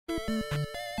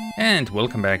And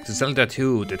welcome back to Zelda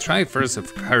 2, the Triforce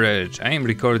of Courage. I am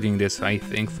recording this, I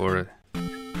think, for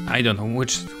I don't know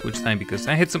which time, because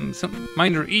I had some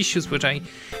minor issues which I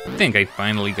think I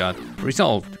finally got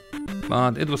resolved.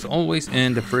 But it was always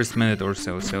in the first minute or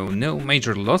so, so no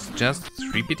major loss, just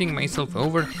repeating myself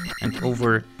over and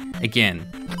over again,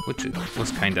 which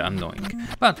was kinda annoying.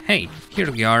 But hey,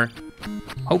 here we are.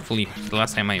 Hopefully the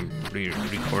last time I'm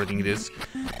recording this.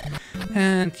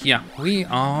 And yeah, we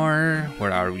are...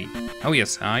 where are we? Oh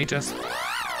yes, I just...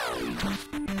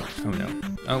 oh no.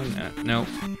 Oh no, no.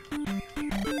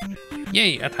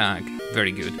 Yay, attack.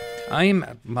 Very good. I'm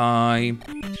by...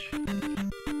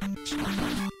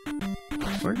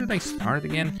 where did I start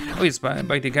again? Oh yes,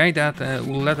 by the guy that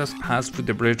will let us pass through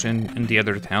the bridge in the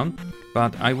other town.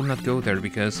 But I will not go there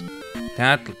because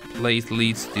that place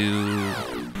leads to...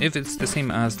 if it's the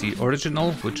same as the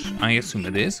original, which I assume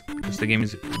it is, because the game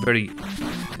is very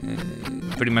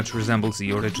much resembles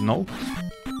the original,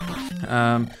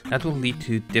 that will lead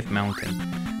to Death Mountain.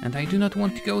 And I do not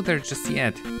want to go there just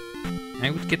yet. I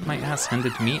would get my ass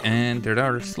handed to me, and there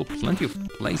are still plenty of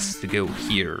places to go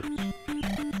here.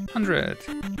 100.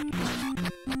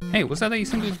 Hey, was that a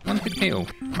single one-hit KO?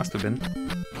 Must have been.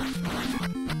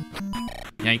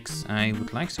 Yikes, I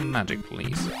would like some magic,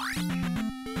 please.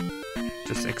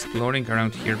 Just exploring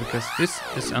around here, because this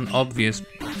is an obvious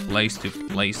place to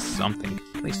place something.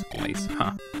 Place,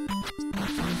 huh.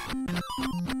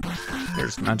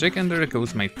 There's magic, and there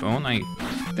goes my phone. I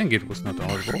think it was not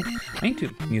audible. I need to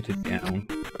mute it down.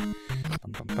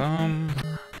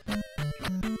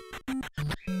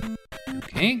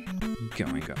 Okay,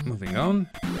 moving on.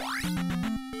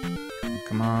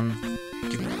 Come on,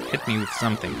 hit me with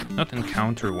something, not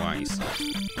encounter-wise.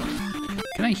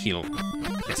 Can I heal?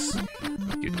 Yes.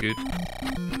 Good.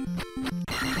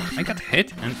 I got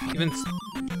hit, and even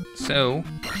so...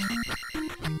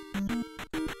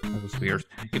 that was weird.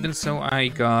 Even so, I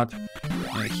got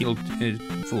healed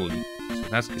fully, so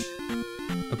that's good.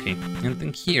 Okay, and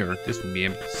then here, this will be a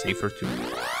bit safer to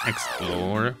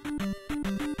explore.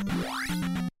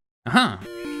 Aha!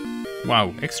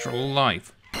 Wow, extra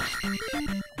life.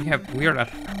 We are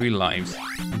at 3 lives.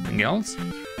 Something else?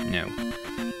 No.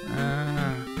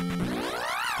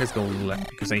 Let's go left,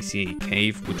 because I see a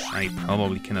cave, which I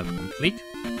probably cannot complete.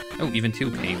 Oh, even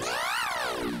 2 caves.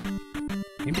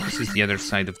 Maybe this is the other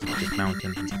side of the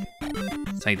mountain.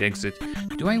 Side exit.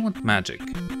 Do I want magic?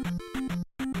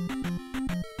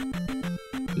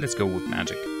 Let's go with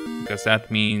magic, because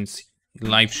that means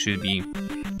life should be,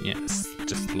 yes,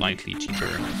 just slightly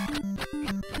cheaper.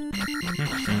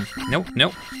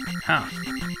 Nope. Ha!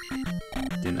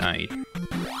 Denied.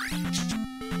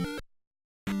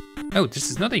 Oh,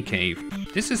 this is not a cave.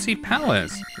 This is a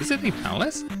palace. Is it a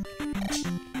palace?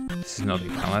 This is not a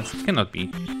palace. It cannot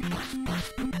be.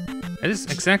 It is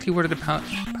exactly where the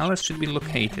palace should be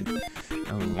located.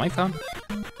 Oh, life up.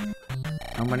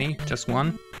 How many? Just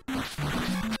 1?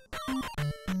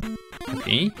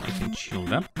 Okay, I can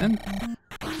shield up then.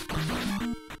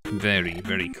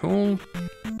 Very cool.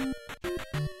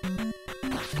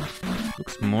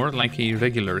 Looks more like a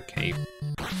regular cave.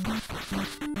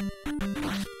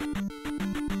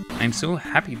 I'm so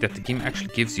happy that the game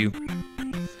actually gives you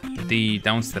the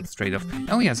downstep straight off.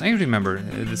 Oh yes, I remember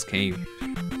this cave.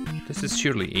 This is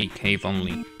surely a cave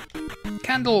only.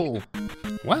 Candle!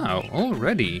 Wow,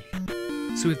 already.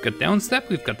 So we've got downstep,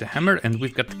 we've got the hammer, and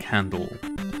we've got the candle.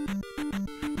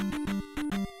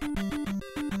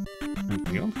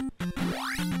 Anything else?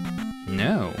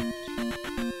 No.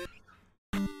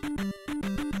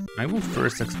 I will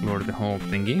first explore the whole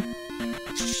thingy.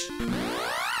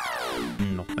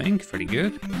 Nothing, very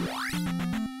good.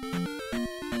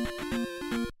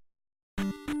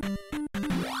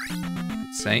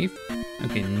 It's safe.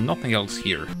 Okay, nothing else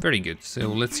here. Very good. So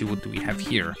let's see, what do we have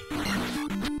here?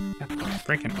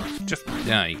 Freaking, just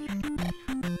die.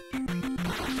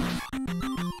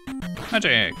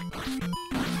 Magic!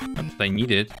 Not that I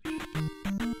need it.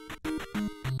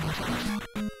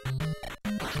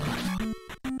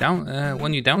 Down,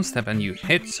 when you downstep and you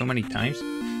hit so many times.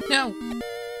 No!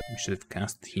 We should have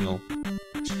cast heal.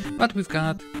 But we've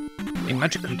got a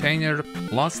magic container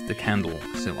plus the candle,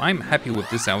 so I'm happy with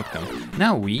this outcome.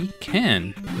 Now we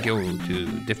can go to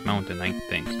Death Mountain, I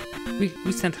think.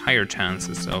 We stand higher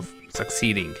chances of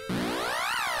succeeding.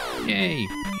 Yay!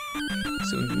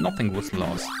 So nothing was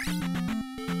lost.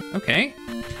 Okay,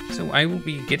 so I will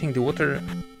be getting the water...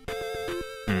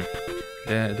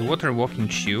 the water walking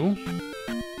shoe.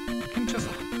 I can just...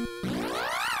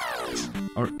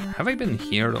 or have I been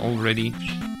here already?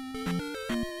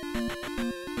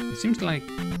 Seems like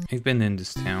I've been in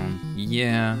this town.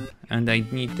 Yeah, and I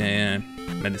need the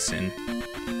medicine.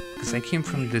 Because I came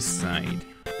from this side.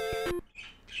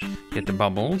 Get the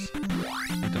bubbles.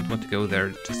 I don't want to go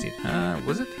there just yet.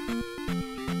 Was it?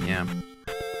 Yeah.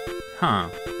 Huh.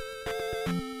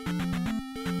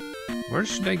 Where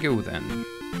should I go then?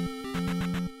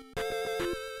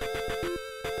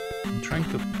 I'm trying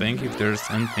to think if there's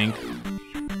anything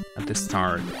at the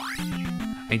start.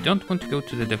 I don't want to go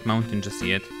to the Death Mountain just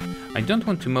yet. I don't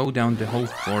want to mow down the whole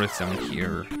forest zone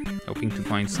here, hoping to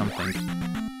find something.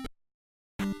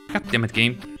 God damn it,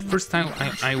 game. First time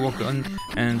I walk on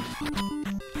and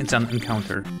it's an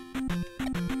encounter.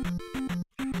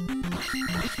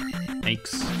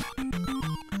 Yikes.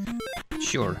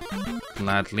 Sure,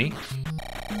 gladly.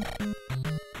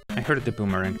 I heard the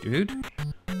boomerang, dude.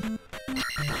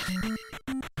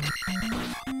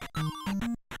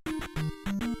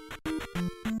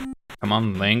 Come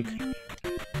on, Link.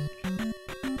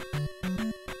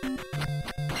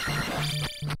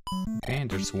 Okay,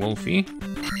 there's Wolfie.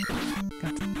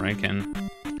 God frickin'.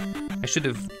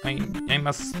 I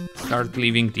must start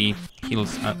leaving the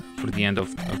heals for the end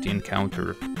of the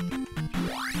encounter.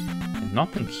 And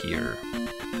nothing here.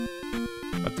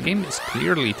 But the game is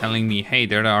clearly telling me, hey,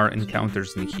 there are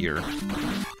encounters in here.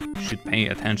 You should pay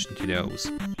attention to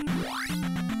those.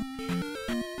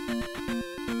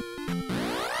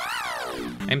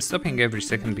 I'm stopping every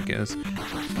second because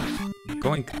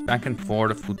going back and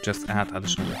forth would just add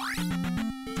additional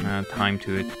time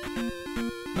to it.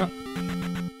 Oh.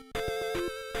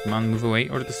 Come on, move away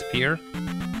or disappear.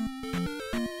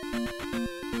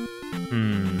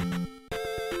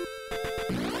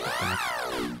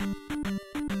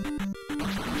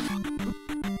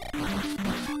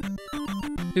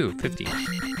 Ooh, 50.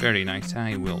 Very nice,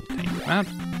 I will take that.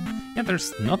 Yeah,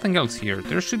 there's nothing else here.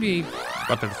 There should be a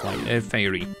butterfly, a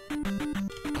fairy.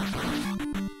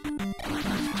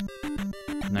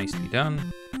 Nicely done.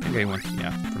 I think I went,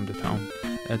 yeah, from the town,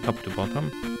 top to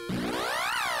bottom.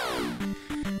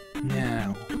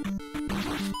 Now.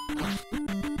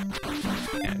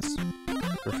 Yes.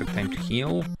 Perfect time to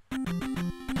heal.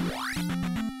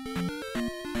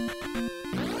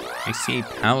 I see a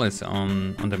palace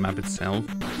on the map itself.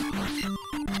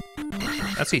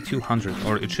 That's a 200,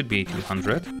 or it should be a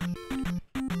 200.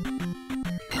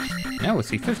 Now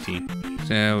it's a 50.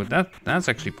 So that's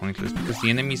actually pointless, because the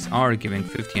enemies are giving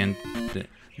 50 and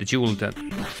the jewel that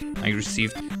I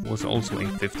received was also a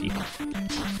 50.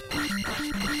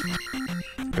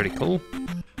 Very cool.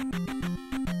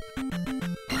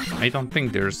 I don't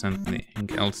think there's anything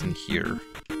else in here.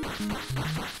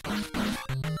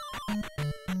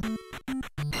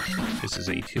 This is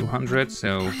a 200,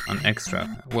 so an extra,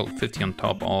 well, 50 on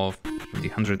top of the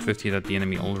 150 that the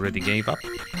enemy already gave up.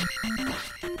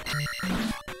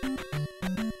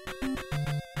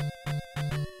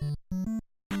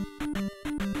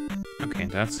 Okay,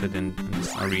 that's it in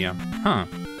this area. Huh.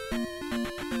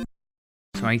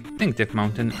 So I think Death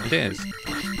Mountain it is.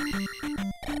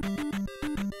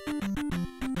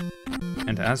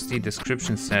 And as the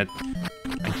description said,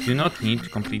 I do not need to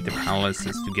complete the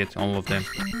palaces to get all of the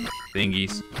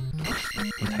thingies,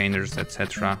 containers,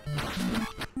 etc.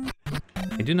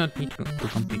 I do not need to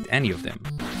complete any of them.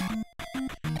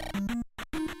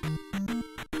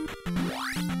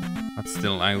 But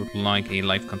still, I would like a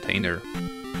life container.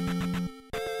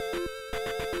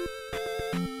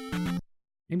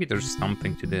 Maybe there's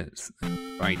something to this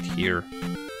right here.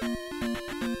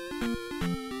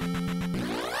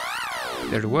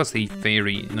 There was a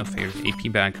fairy, not fairy, a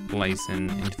p-bag place in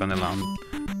Vanilla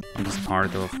on this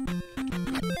part of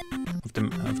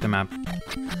the map.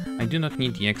 I do not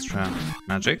need the extra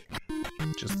magic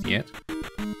just yet.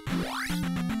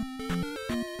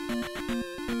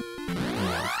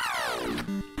 No.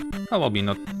 Probably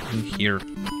not in here.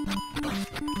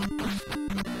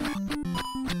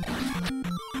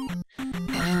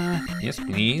 Yes,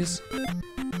 please.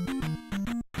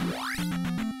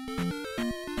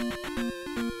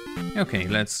 Okay,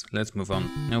 let's move on.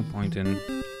 No point in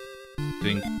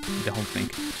doing the whole thing.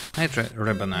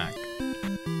 Romhack.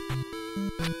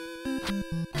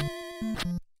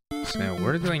 So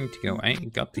where do I need to go? I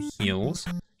got the heals.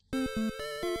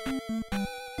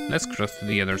 Let's cross to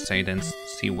the other side and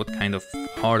see what kind of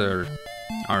harder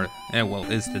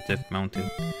is the Death Mountain.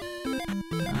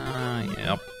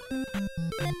 Yep.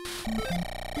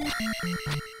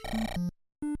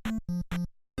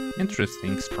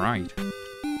 Interesting sprite.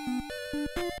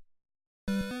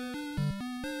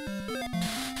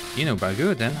 You know,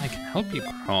 Bagu, then I can help you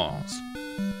cross.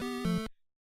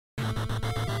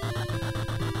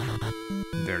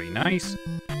 Very nice.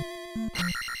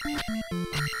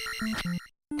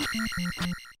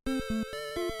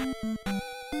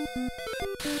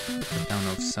 The town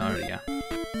of Saria.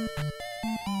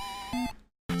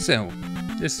 So,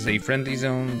 this is a friendly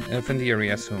zone, a friendly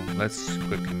area, so let's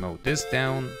quickly mow this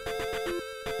down.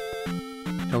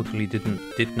 Totally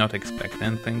did not expect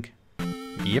anything.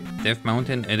 Yep, Death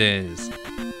Mountain it is.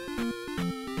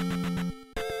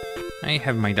 I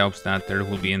have my doubts that there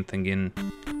will be anything in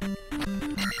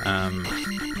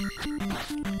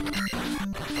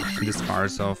this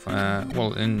parts of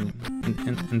well, in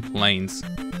plains.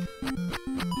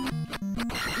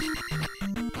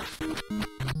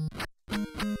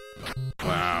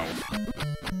 Wow.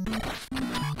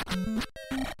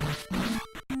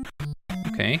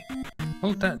 Okay.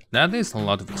 Well, that is a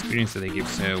lot of experience that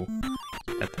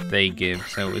they give,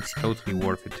 so it's totally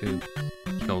worth it to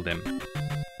kill them.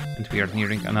 And we are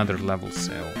nearing another level,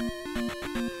 so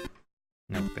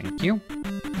no thank you.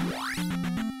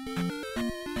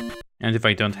 And if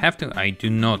I don't have to, I do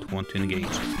not want to engage.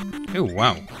 Oh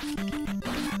wow.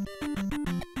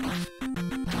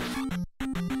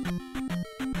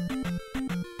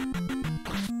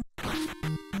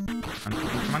 Come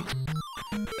on.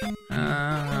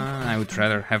 I would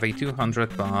rather have a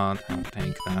 200, but I'll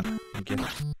take that, I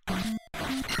guess.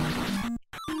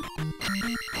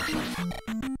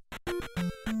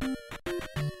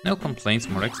 No complaints,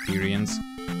 more experience.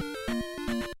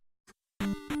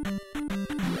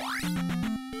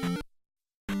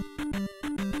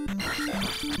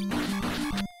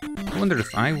 I wonder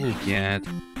if I will get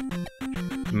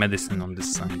medicine on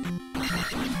this side.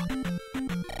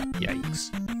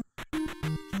 Yikes.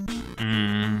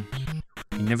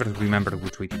 I never remember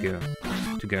which way to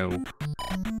go.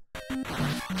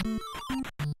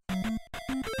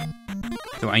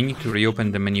 So I need to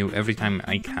reopen the menu every time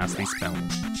I cast a spell.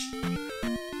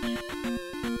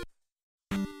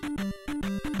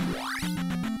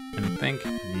 And think?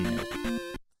 No.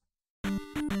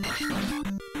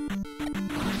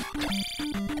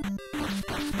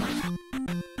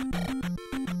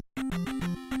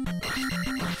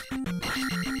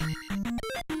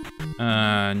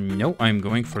 No, I'm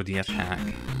going for the attack.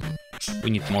 We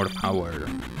need more power.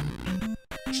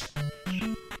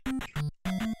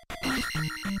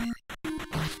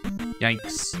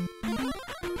 Yikes.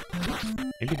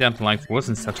 Maybe that life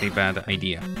wasn't such a bad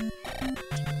idea.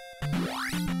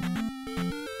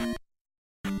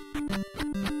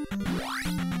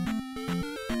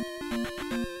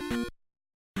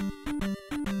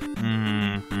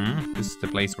 This is the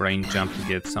place where I jump to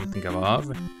get something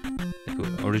above.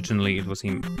 Originally it was a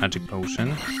magic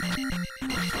potion.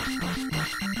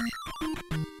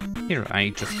 Here, I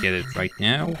just get it right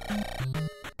now.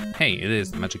 Hey, it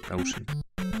is the magic potion.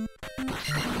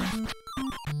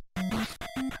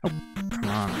 Oh, come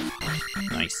on.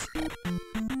 Nice.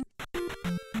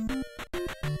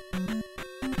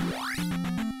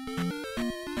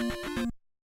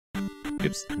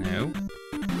 Oops, no.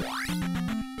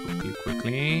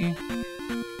 Quickly.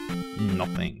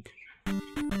 Nothing.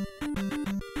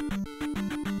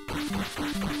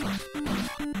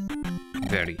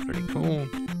 Very, very cool.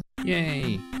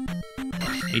 Yay!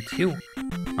 A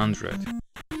 200.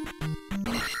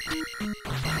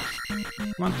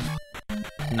 Come on.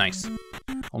 Nice.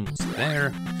 Almost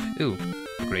there. Ooh,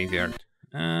 graveyard.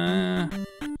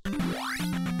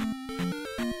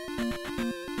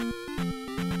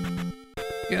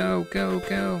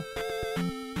 Go.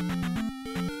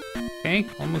 Okay,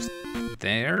 almost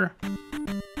there.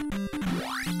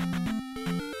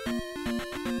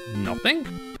 Nothing?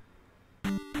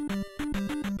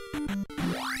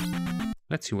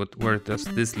 Let's see where does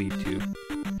this lead to.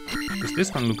 Because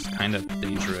this one looks kind of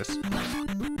dangerous.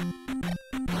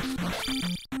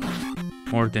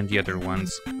 More than the other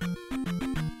ones.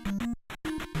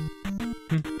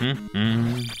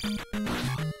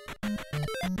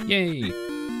 Yay!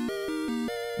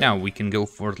 Now we can go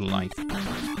for the life.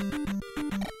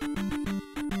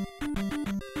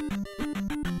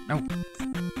 Oh,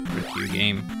 frick you,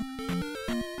 game.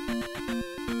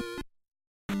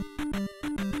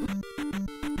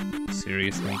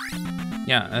 Seriously?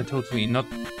 Yeah, totally not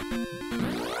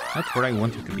where I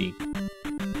wanted to be.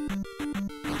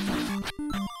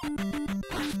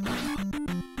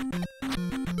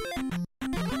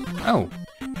 Oh.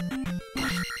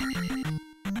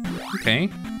 Okay.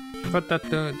 I thought that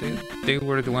they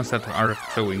were the ones that are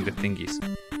throwing the thingies.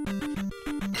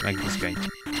 Like this guy.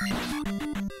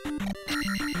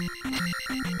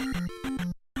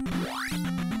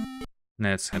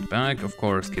 Let's head back, of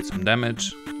course, get some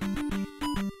damage.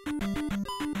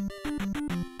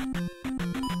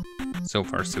 So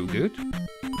far, so good.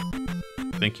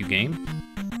 Thank you, game.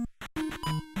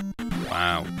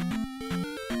 Wow.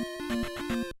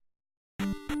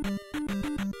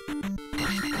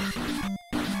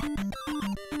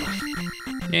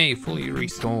 Yay, fully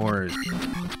restored.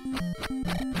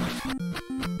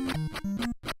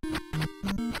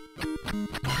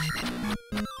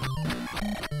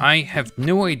 I have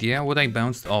no idea what I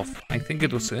bounced off. I think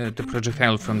it was the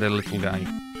projectile from the little guy.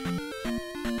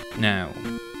 Now,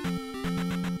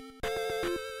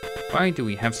 why do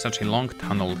we have such a long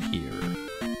tunnel here?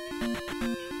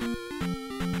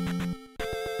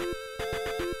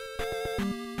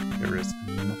 There is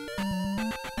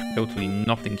totally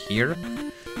nothing here.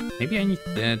 Maybe I need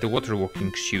the water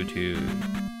walking shoe to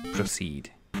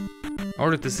proceed.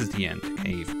 Or this is the end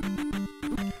cave.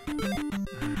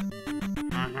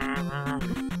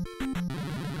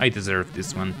 I deserve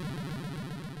this one.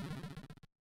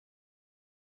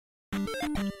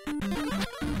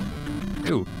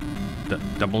 Ooh,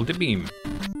 double the beam.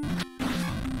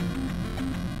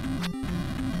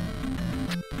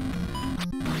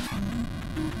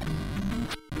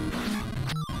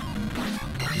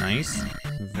 Nice,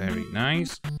 very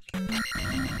nice.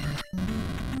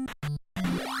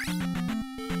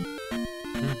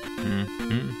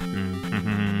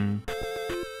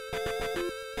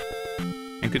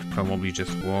 I could probably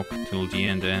just walk till the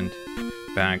end and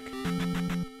back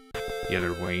the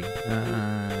other way,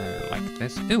 like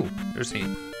this. Ooh, there's a...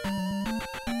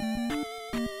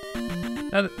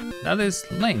 That is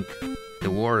Link, the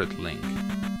word Link.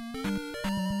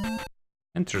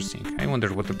 Interesting. I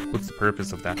wonder what's the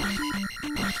purpose of that.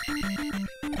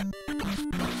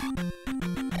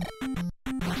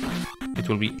 It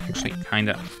will be actually kind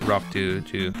of rough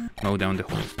to mow down the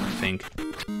whole thing.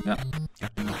 Yeah.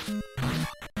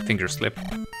 Finger slip.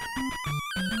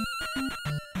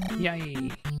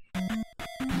 Yay!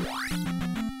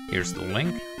 Here's the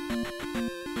link.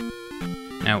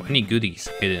 Now, any goodies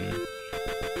hidden?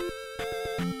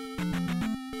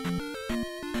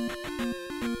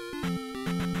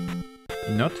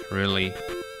 Not really.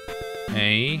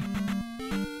 Hey.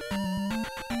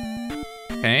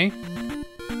 Okay.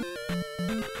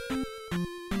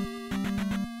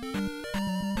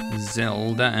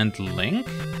 Zelda and Link?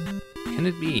 Can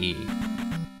it be?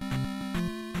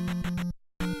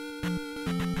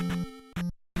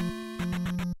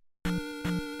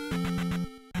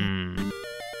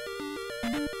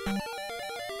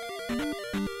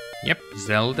 Yep,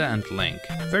 Zelda and Link.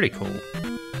 Very cool.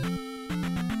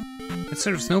 It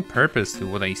serves no purpose to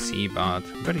what I see, but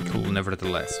very cool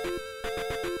nevertheless.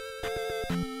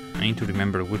 I need to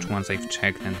remember which ones I've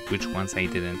checked and which ones I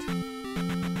didn't.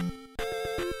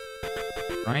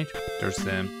 Right, there's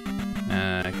the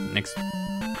next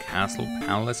castle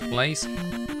palace place.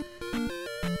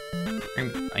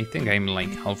 I think I'm like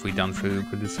halfway done through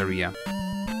this area.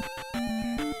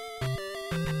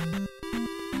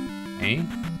 Okay.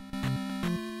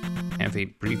 Have a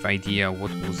brief idea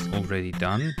what was already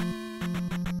done.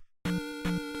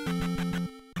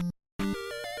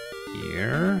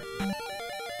 Here.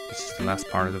 This is the last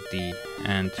part of the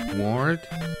Ant Ward.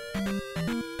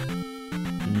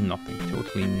 Nothing,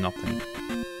 totally nothing.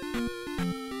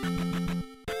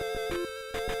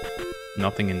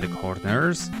 Nothing in the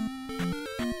corners.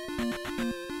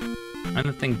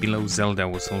 Anything below Zelda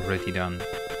was already done.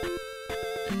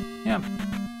 Yeah.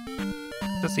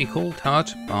 That's a cool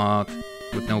touch, but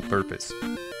with no purpose.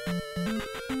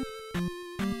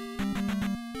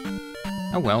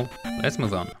 Oh well, let's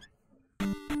move on.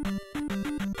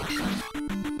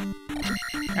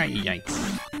 Ah, yikes.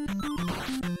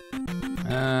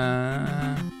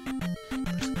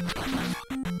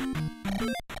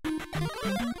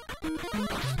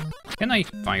 Can I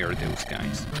fire those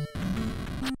guys?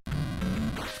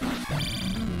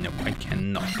 No, I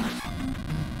cannot.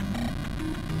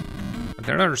 But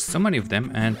there are so many of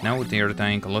them, and now they are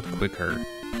dying a lot quicker.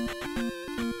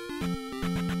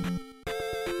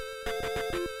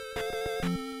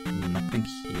 Nothing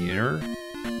here.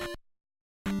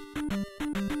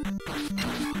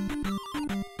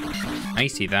 I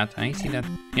see that, I see that.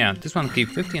 Yeah, this one gave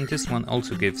 50 and this one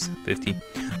also gives 50.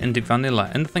 And the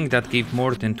vanilla, anything that gave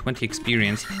more than 20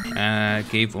 experience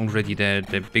gave already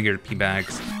the bigger P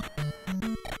bags.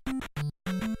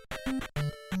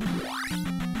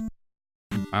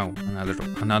 Wow,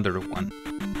 another one.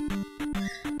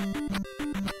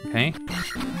 Okay.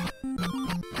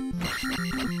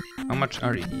 How much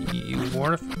are you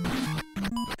worth?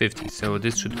 50, so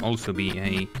this should also be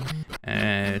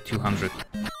a 200.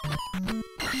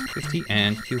 50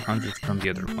 and 200 from the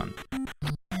other one.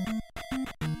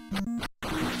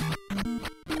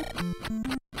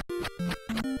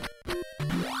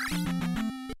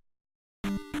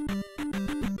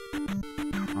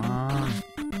 Come on.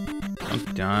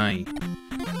 Don't die.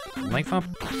 Life up.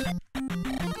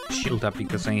 Shield up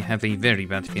because I have a very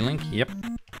bad feeling. Yep.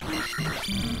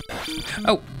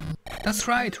 Oh, that's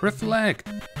right, reflect.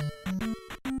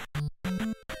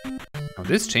 Oh,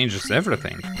 this changes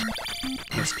everything.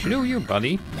 Yeah, screw you,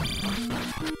 buddy.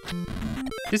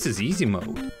 This is easy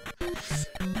mode.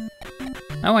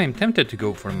 Now I am tempted to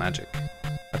go for magic,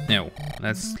 but no.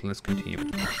 Let's continue.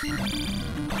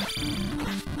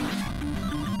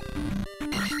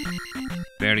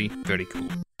 Very, very cool.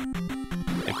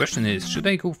 The question is, should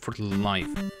I go for life?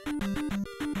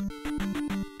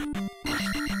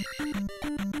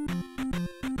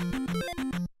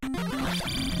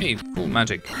 Hey, full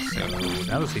magic, so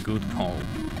that was a good call.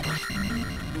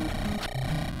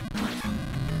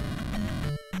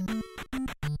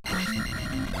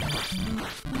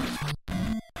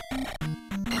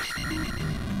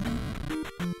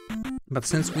 But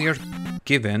since we are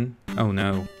given... Oh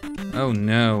no. Oh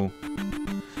no.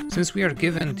 Since we are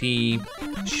given the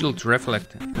shield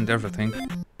reflect and everything...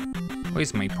 Why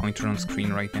is my pointer on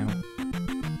screen right now?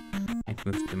 I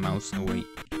moved the mouse away.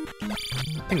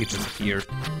 I think it just appeared.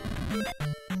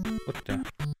 What the...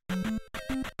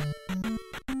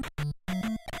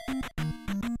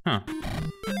 Huh.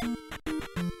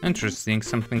 Interesting,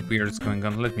 something weird is going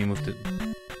on. Let me move the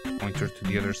pointer to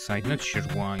the other side. Not sure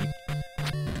why.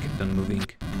 It kept on moving.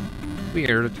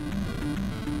 Weird.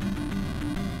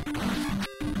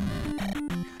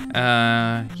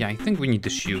 Yeah, I think we need the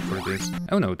shoe for this.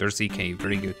 Oh no, there's a cave.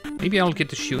 Very good. Maybe I'll get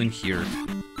the shoe in here.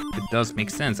 It does make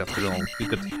sense after all. We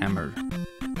got the hammer.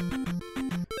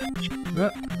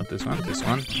 Not this one, this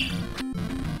one.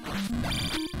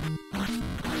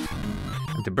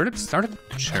 And the bird started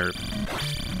to chirp.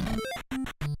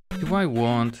 Do I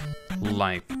want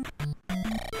life?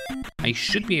 I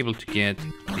should be able to get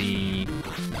the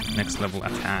next level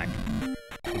attack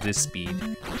with this speed.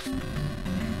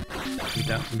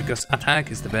 Because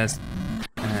attack is the best,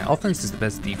 offense is the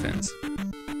best defense.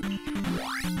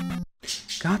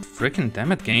 God freaking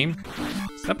damn it, game.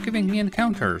 Stop giving me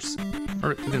encounters.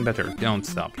 Or even better, don't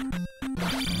stop.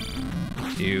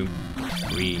 2,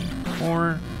 3,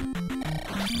 4.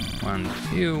 1,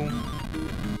 2.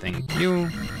 Thank you.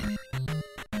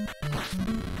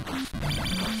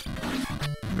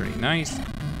 Very nice.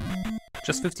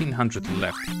 Just 1500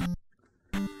 left.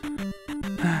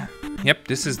 Yep,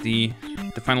 this is the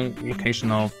final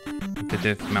location of the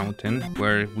Death Mountain,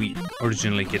 where we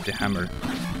originally get the hammer,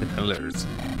 the pillars.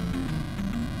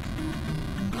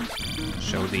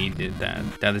 Show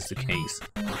that is the case.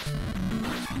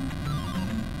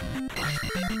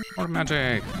 More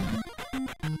magic.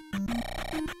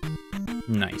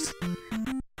 Nice.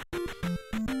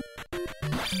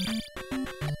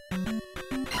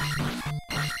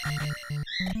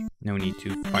 No need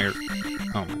to fire.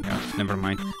 Oh my god, never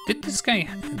mind.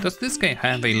 Does this guy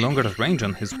have a longer range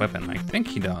on his weapon? I think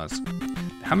he does.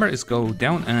 The hammer is go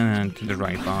down and to the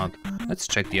right, but let's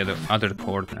check the other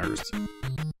corners.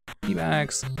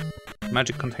 Bags,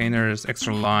 magic containers,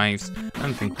 extra lives,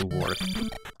 anything will work.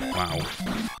 Wow.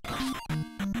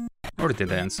 Or the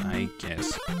dance, I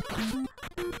guess.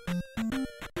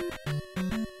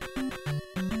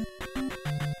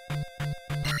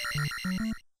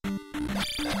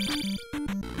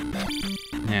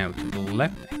 Now to the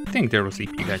left, I think there was a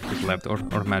pickaxe to the left,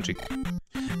 or magic.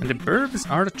 And the birds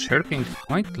are chirping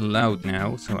quite loud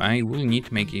now, so I will need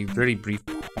to make a very brief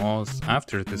pause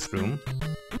after this room.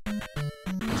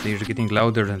 They're getting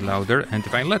louder and louder, and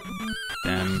if I let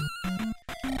them,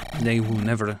 they will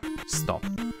never stop.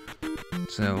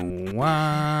 So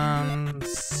 1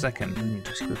 second, let me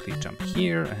just quickly jump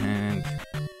here,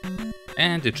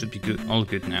 and it should be good, all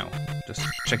good now. Just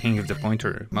checking if the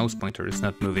mouse pointer is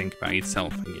not moving by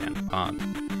itself again, but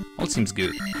all seems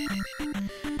good.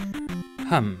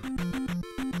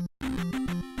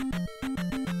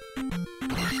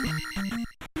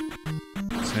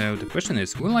 So the question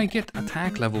is, will I get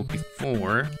attack level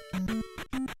before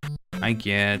I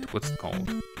get, what's it called,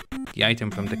 the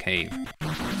item from the cave?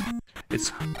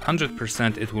 It's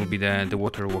 100% it will be the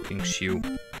water walking shoe.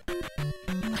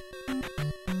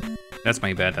 That's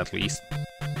my bet, at least.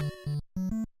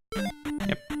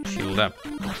 Yep, shield up.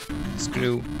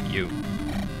 Screw you.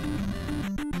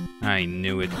 I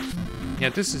knew it. Yeah,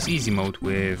 this is easy mode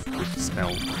with the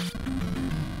spell.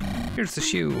 Here's the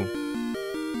shoe.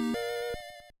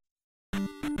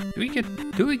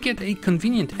 Do we get a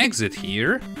convenient exit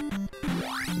here?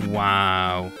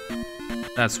 Wow.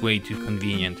 That's way too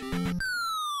convenient.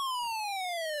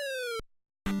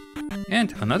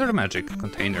 And another magic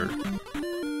container.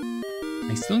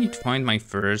 I still need to find my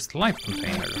first life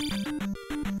container.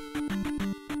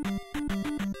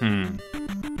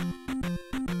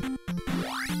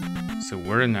 So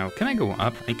where now? Can I go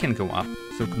up? I can go up.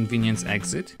 So convenience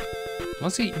exit.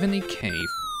 Was it even a cave?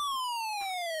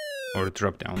 Or a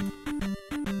drop down?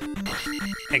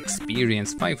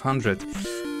 Experience 500.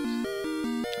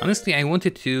 Honestly, I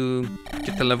wanted to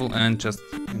get the level and just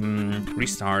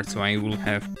restart, so I will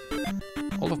have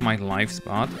all of my lives,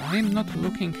 but I am not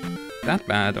looking that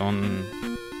bad on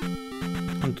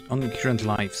current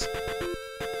lives.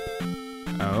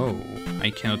 Oh,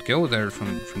 I cannot go there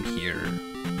from here.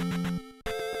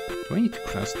 Do I need to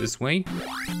cross this way?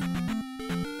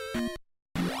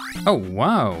 Oh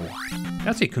wow,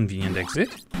 that's a convenient exit.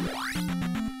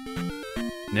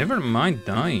 Never mind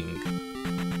dying.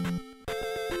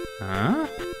 Huh?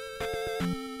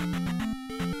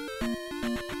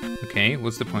 Okay,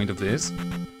 what's the point of this?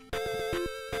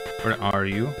 Where are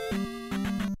you?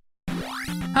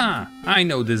 Ha! I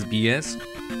know this BS.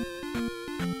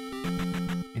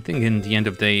 I think in the end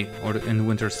of day or in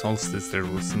winter solstice there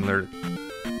was similar.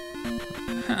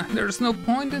 There's no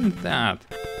point in that.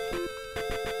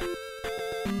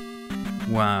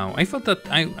 Wow, I thought that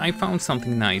I found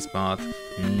something nice, but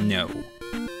no.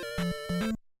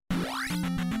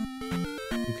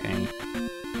 Okay,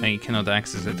 I cannot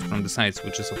access it from the sides,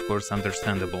 which is of course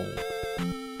understandable.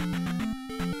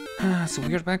 So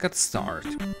we are back at the start.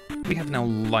 We have now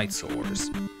light source.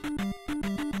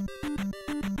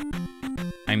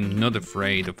 I'm not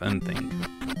afraid of anything.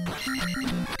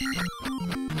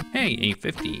 Hey, a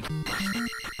 50.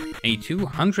 A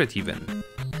 200 even.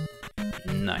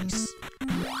 Nice.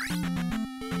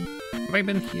 Have I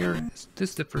been here? Is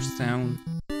this the first town?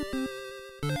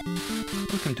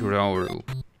 Welcome to Overworld.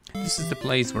 This is the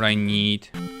place where I need...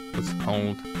 what's it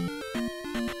called?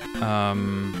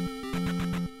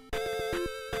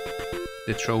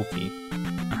 The trophy.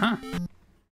 Aha!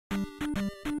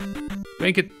 Do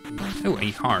I get... oh,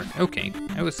 a heart. Okay.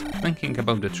 I was thinking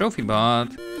about the trophy, but...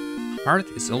 heart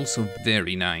is also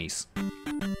very nice.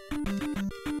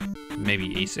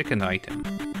 Maybe a second item.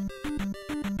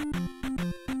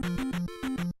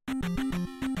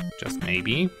 Just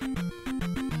maybe.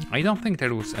 I don't think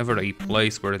there was ever a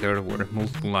place where there were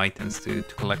multiple items to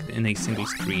collect in a single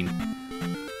screen.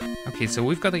 Okay, so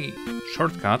we've got a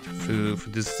shortcut through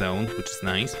this zone, which is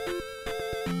nice.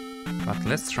 But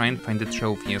let's try and find the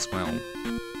trophy as well.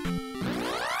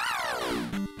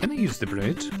 Can I use the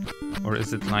bridge? Or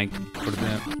is it like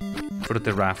for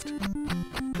the raft?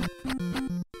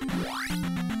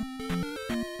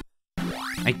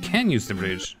 I can use the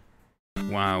bridge.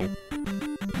 Wow.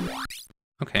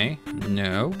 Okay,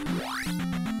 no.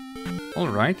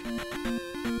 Alright.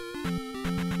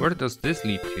 Where does this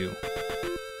lead to?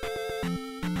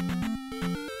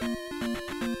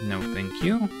 No, thank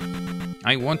you.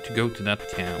 I want to go to that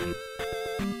town.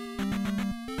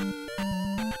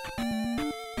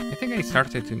 I think I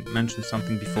started to mention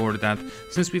something before that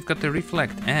since we've got the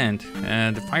reflect and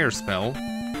the fire spell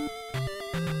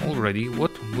already,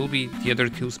 what will be the other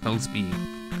two spells be?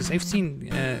 Because I've seen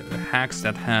hacks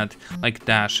that had like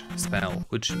dash spell,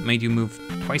 which made you move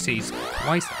twice as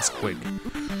quick.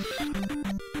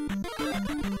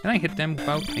 Can I hit them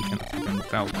without? I cannot hit them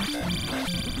without.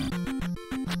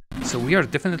 So we are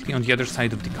definitely on the other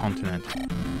side of the continent.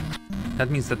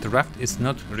 That means that the raft is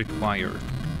not required.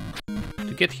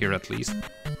 To get here at least.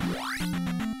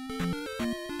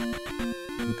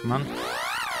 Come on.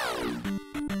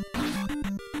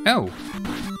 Oh!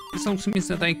 This also means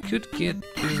that I could get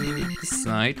to this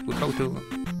side without the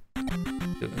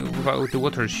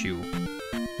water shoe.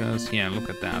 Because, yeah, look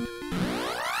at that.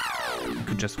 I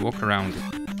could just walk around it.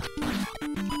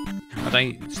 But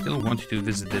I still want to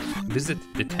visit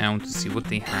the town to see what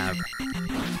they have.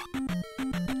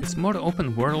 It's more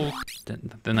open world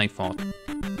than I thought.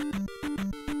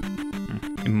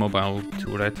 Immobile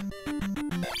turret.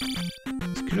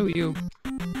 Screw you.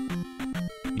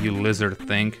 You lizard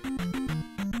thing.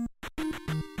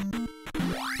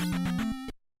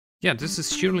 Yeah, this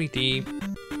is surely the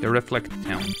reflect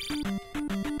town.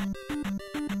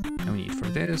 No need for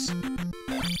this.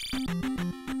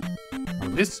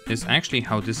 This is actually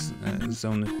how this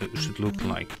zone should look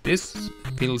like. This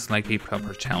feels like a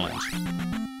proper challenge.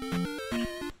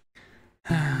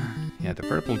 Yeah, the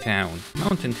purple town.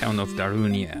 Mountain town of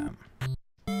Darunia.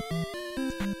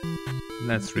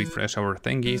 Let's refresh our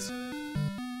thingies.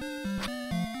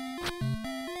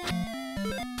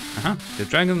 Aha, the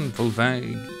dragon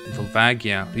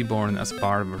Volvagia reborn as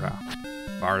Barba.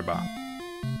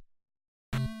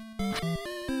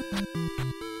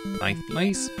 Life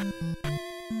place.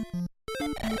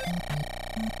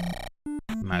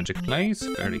 Magic place,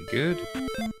 very good.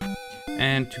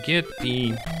 And to get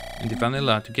the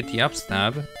vanilla, to get the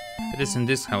upstab, it is in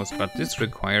this house, but this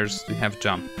requires to have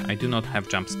jump. I do not have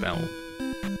jump spell.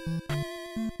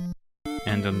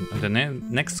 And And on the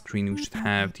next screen we should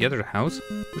have the other house,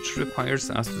 which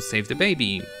requires us to save the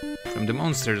baby from the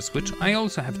monsters, which I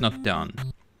also have not done.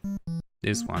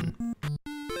 This one.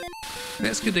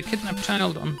 Rescue the kidnapped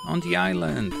child on the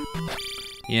island.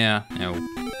 Yeah, no,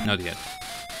 not yet.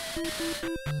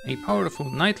 A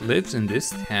powerful knight lives in this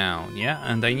town, yeah,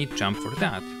 and I need jump for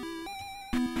that.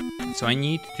 So I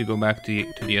need to go back to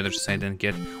the other side and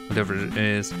get whatever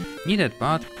is needed,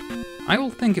 but I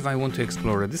will think if I want to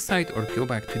explore this side or go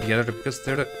back to the other, because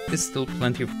there is still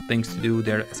plenty of things to do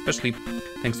there, especially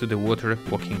thanks to the water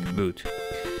walking boot.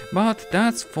 But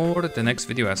that's for the next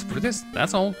video. As for this,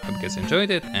 that's all. Hope you guys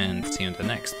enjoyed it, and see you in the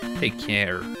next. Take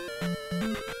care.